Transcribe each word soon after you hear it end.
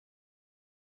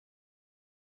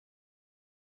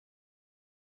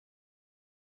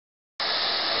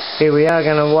Here we are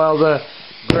going to weld a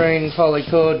green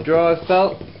polycord drive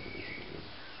belt.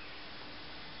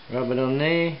 Rub it on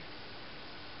there,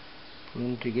 put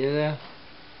them together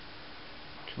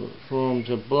till it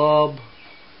forms a blob.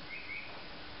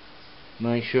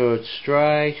 Make sure it's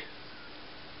straight.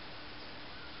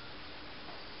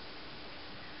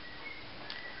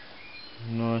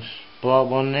 Nice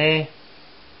blob on there.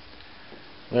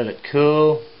 Let it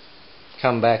cool.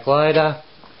 Come back later.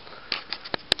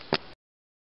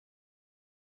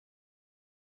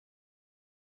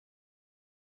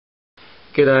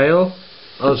 G'day all,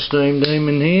 Oz Steam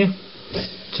Demon here.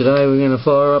 Today we're going to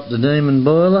fire up the Demon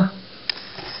boiler.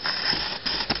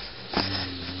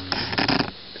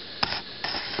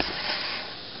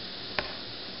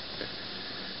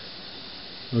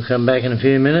 We'll come back in a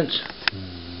few minutes.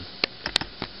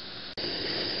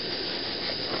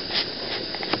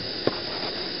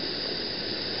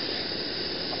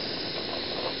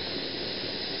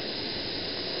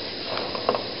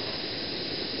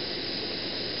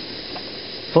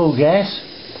 Full gas.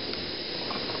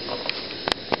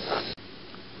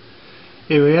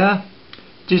 Here we are,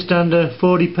 just under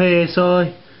 40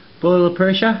 psi boiler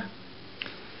pressure.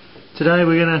 Today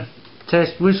we're going to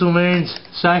test Whistleman's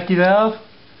safety valve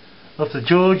off the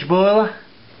George boiler.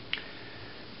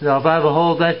 I've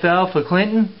overhauled that valve for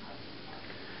Clinton,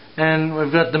 and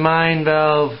we've got the main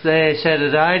valve there set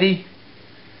at 80.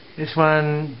 This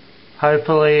one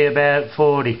hopefully about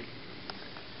 40.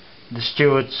 The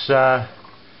Stewart's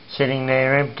sitting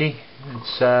there empty.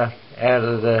 It's out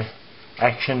of the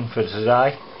action for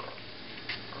today.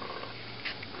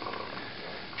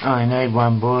 I need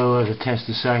one boiler to test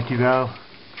the safety valve.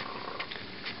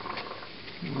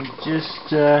 We're just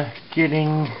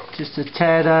getting just a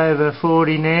tad over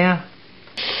 40 now.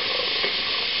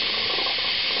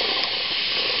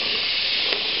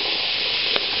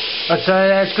 I'd say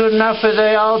that's good enough for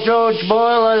the old George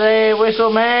boiler there,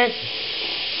 Whistleman.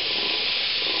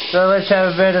 So let's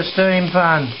have a bit of steam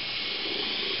fun.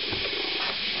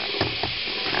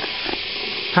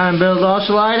 Homebuilt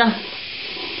Oscillator.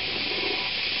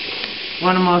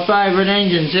 One of my favourite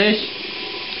engines, this.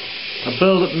 I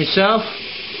built it myself.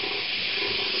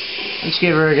 Let's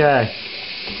give her a go.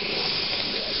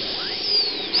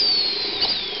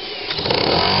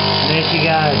 There she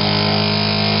goes.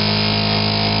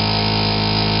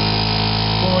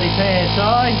 40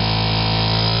 psi.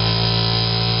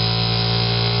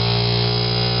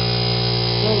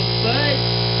 Full speed.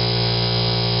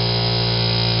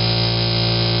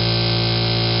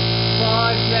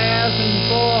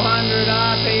 5,400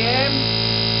 RPM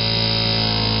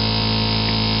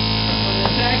on the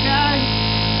tacho.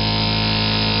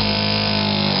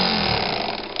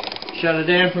 Shut it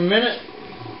down for a minute.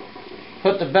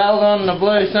 Put the belt on the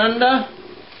Blue Thunder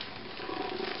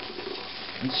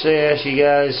and see how she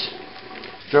goes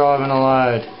driving a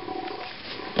load.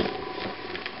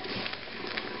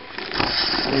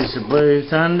 There's the Blue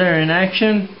Thunder in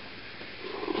action.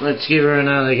 Let's give her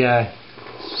another go.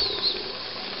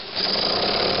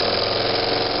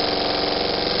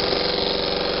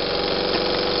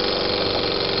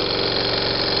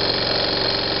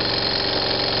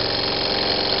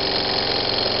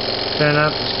 Turn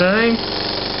up the steam.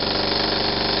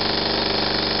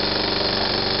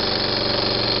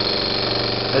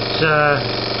 It's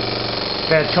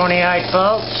about 28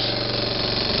 volts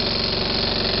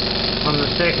on the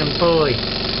second pulley.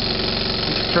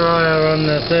 Let's try her on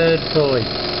the third pulley.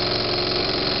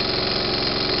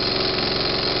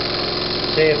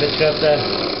 See if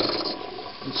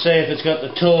it's got the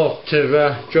torque to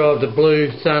drive the Blue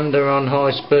Thunder on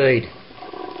high speed.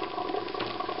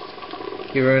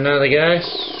 Give her another go.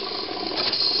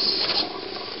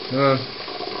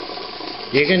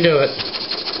 You can do it.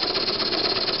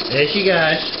 There she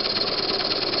goes.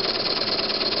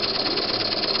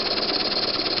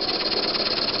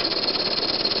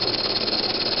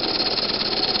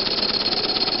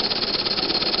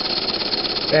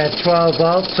 About 12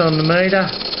 volts on the meter.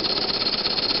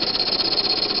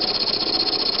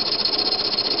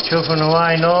 Chuffing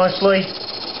away nicely.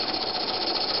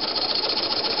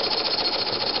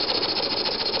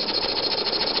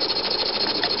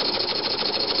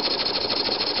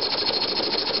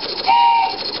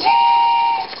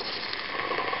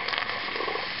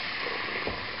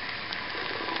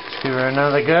 Give her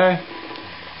another go.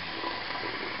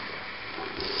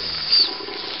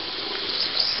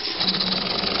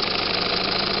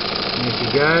 There she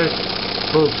goes,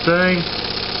 full steam.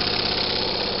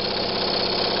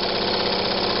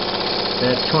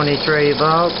 About 23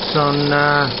 volts on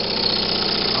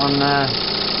the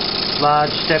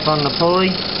large step on the pulley.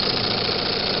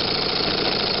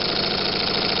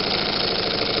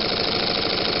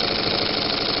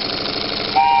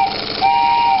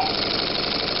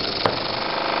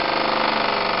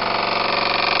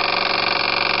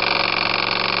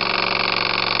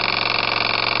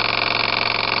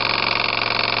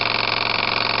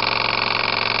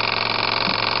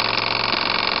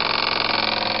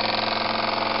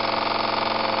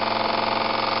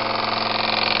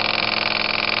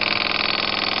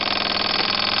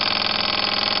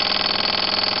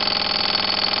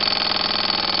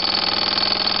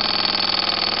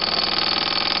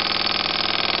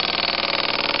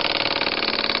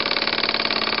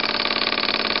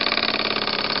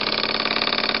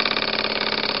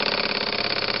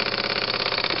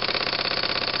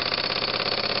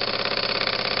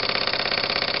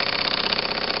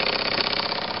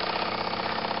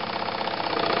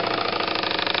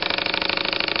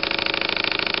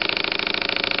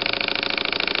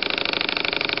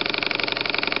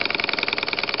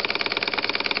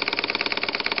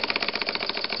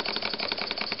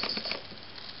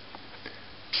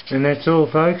 And that's all,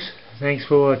 folks. Thanks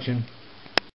for watching.